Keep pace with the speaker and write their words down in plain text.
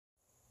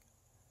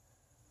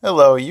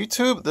Hello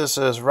YouTube, this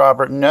is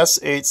Robert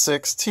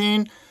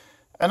Ness816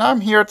 and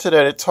I'm here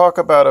today to talk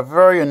about a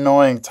very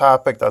annoying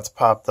topic that's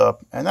popped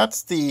up, and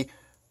that's the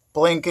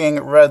blinking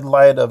red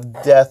light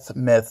of death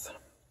myth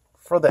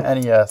for the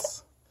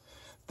NES.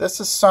 This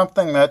is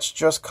something that's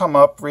just come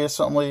up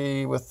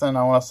recently within,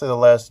 I want to say, the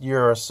last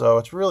year or so.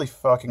 It's really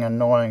fucking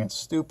annoying and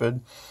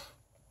stupid.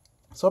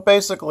 So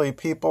basically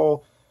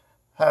people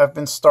have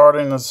been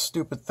starting this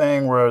stupid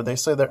thing where they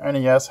say their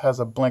NES has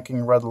a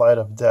blinking red light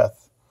of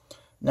death.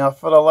 Now,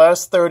 for the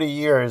last 30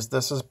 years,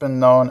 this has been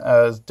known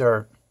as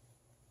dirt.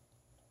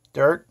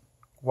 Dirt?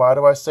 Why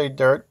do I say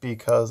dirt?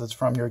 Because it's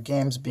from your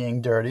games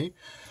being dirty.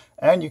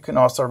 And you can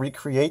also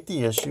recreate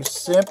the issue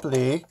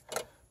simply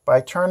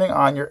by turning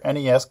on your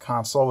NES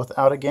console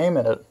without a game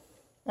in it.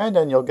 And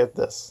then you'll get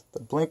this, the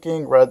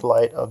blinking red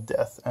light of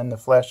death and the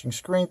flashing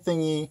screen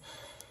thingy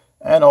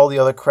and all the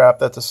other crap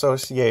that's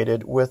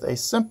associated with a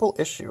simple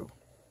issue.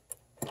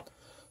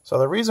 So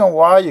the reason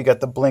why you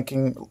get the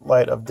blinking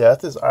light of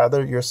death is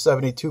either your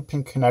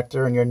 72-pin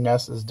connector in your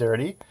NES is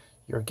dirty,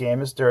 your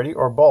game is dirty,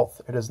 or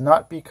both. It is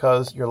not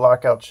because your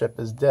lockout chip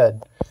is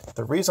dead.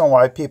 The reason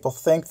why people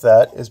think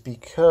that is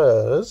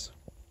because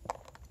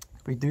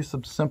if we do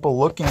some simple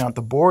looking at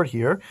the board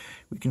here,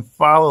 we can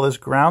follow this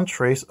ground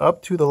trace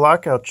up to the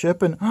lockout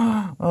chip and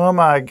oh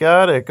my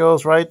god, it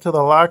goes right to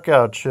the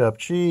lockout chip.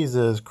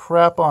 Jesus,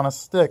 crap on a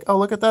stick. Oh,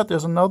 look at that.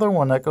 There's another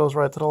one that goes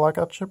right to the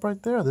lockout chip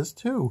right there. There's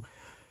two.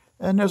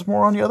 And there's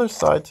more on the other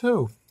side,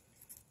 too.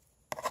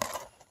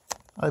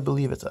 I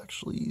believe it's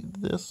actually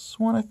this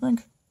one, I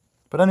think.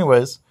 But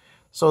anyways,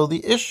 so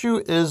the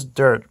issue is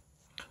dirt.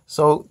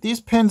 So these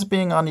pins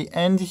being on the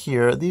end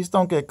here, these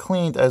don't get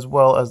cleaned as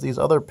well as these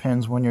other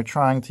pins when you're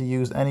trying to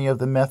use any of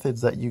the methods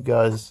that you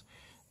guys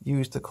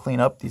use to clean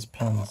up these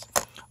pins.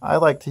 I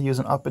like to use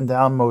an up and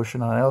down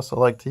motion, and I also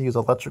like to use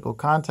electrical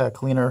contact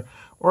cleaner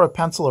or a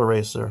pencil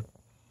eraser.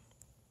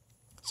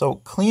 So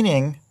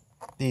cleaning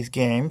these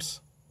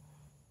games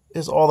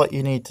is all that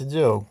you need to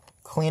do.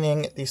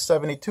 Cleaning the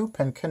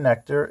 72-pin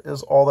connector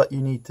is all that you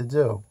need to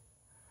do.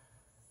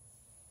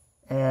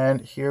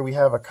 And here we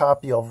have a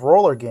copy of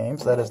Roller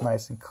Games that is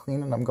nice and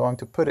clean, and I'm going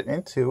to put it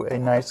into a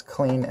nice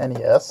clean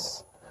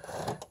NES.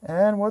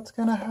 And what's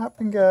going to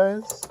happen,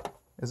 guys?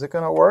 Is it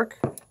going to work?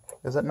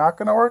 Is it not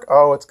going to work?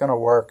 Oh, it's going to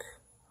work.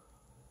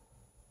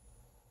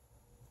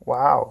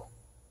 Wow.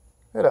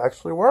 It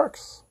actually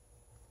works.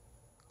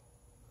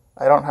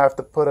 I don't have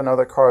to put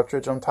another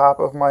cartridge on top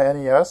of my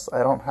NES.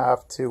 I don't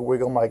have to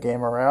wiggle my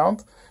game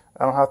around.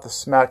 I don't have to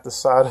smack the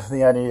side of the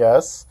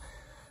NES.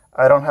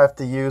 I don't have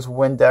to use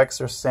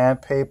Windex or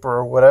sandpaper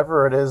or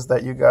whatever it is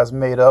that you guys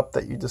made up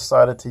that you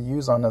decided to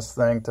use on this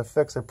thing to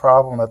fix a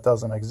problem that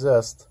doesn't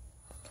exist.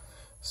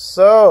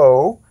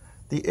 So,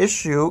 the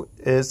issue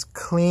is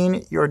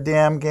clean your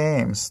damn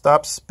games.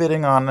 Stop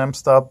spitting on them.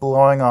 Stop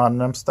blowing on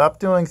them. Stop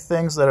doing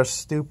things that are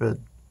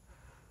stupid.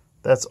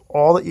 That's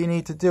all that you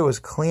need to do is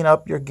clean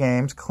up your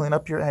games, clean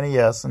up your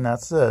NES, and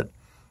that's it.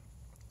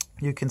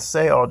 You can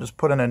say, oh, just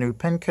put in a new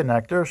pin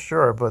connector.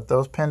 Sure, but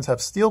those pins have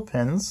steel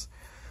pins.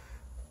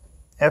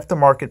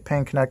 Aftermarket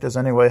pin connectors,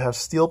 anyway, have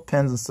steel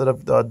pins instead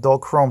of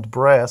dull-chromed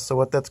brass. So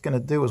what that's going to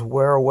do is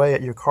wear away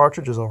at your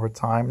cartridges over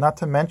time. Not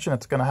to mention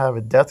it's going to have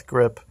a death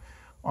grip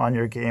on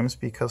your games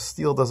because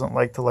steel doesn't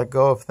like to let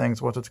go of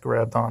things once it's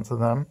grabbed onto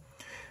them.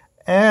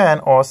 And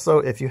also,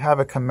 if you have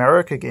a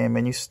Camerica game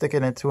and you stick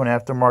it into an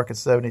aftermarket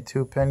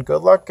 72-pin,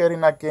 good luck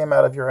getting that game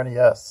out of your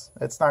NES.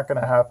 It's not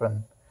going to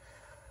happen.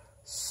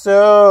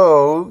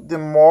 So, the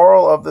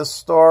moral of the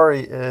story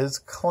is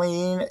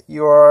clean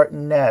your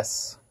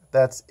NES.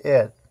 That's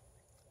it.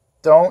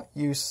 Don't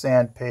use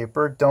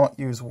sandpaper. Don't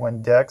use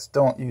Windex.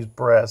 Don't use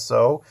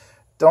Brasso.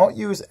 Don't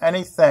use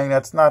anything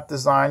that's not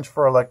designed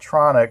for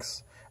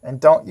electronics. And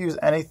don't use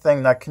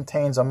anything that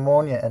contains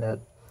ammonia in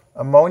it.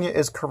 Ammonia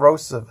is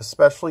corrosive,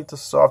 especially to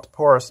soft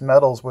porous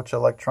metals, which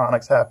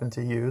electronics happen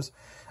to use.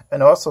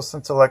 And also,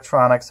 since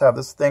electronics have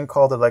this thing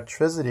called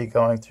electricity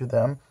going through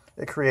them,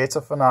 it creates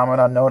a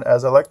phenomenon known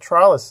as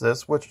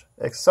electrolysis, which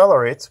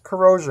accelerates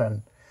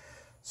corrosion.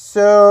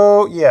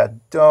 So, yeah,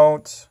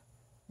 don't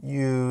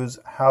use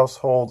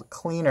household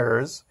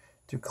cleaners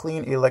to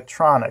clean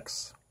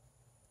electronics.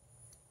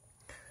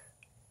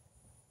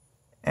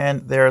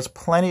 And there's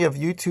plenty of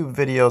YouTube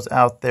videos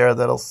out there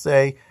that'll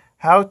say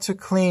how to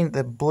clean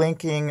the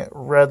blinking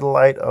red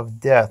light of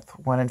death,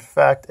 when in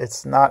fact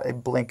it's not a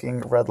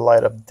blinking red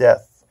light of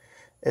death.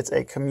 It's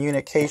a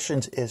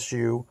communications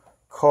issue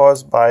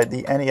caused by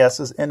the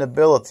NES's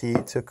inability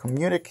to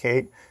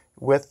communicate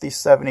with the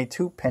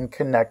 72-pin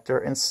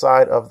connector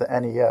inside of the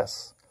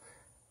NES.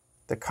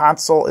 The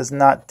console is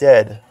not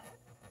dead.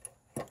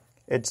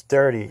 It's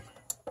dirty.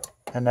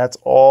 And that's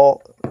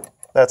all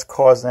that's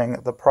causing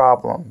the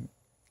problem.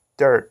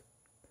 Dirt.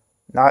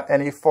 Not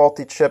any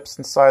faulty chips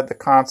inside the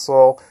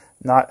console,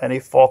 not any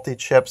faulty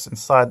chips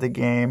inside the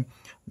game,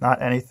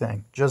 not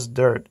anything. Just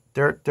dirt.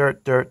 Dirt,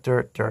 dirt, dirt,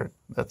 dirt, dirt.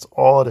 That's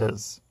all it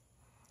is.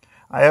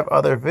 I have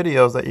other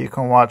videos that you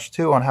can watch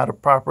too on how to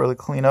properly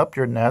clean up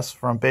your NES,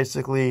 from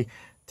basically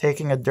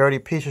taking a dirty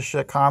piece of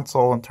shit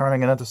console and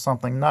turning it into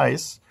something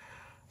nice.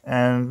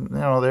 And, you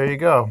know, there you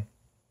go.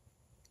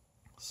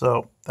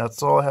 So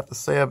that's all I have to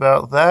say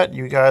about that.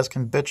 You guys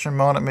can bitch and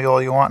moan at me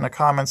all you want in the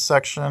comments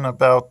section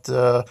about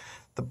the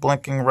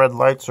blinking red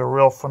lights are a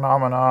real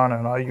phenomenon,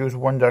 and I use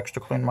Windex to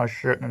clean my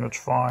shit and it's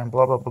fine,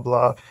 blah, blah, blah,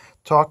 blah.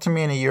 Talk to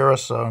me in a year or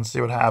so and see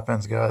what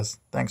happens, guys.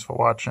 Thanks for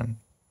watching.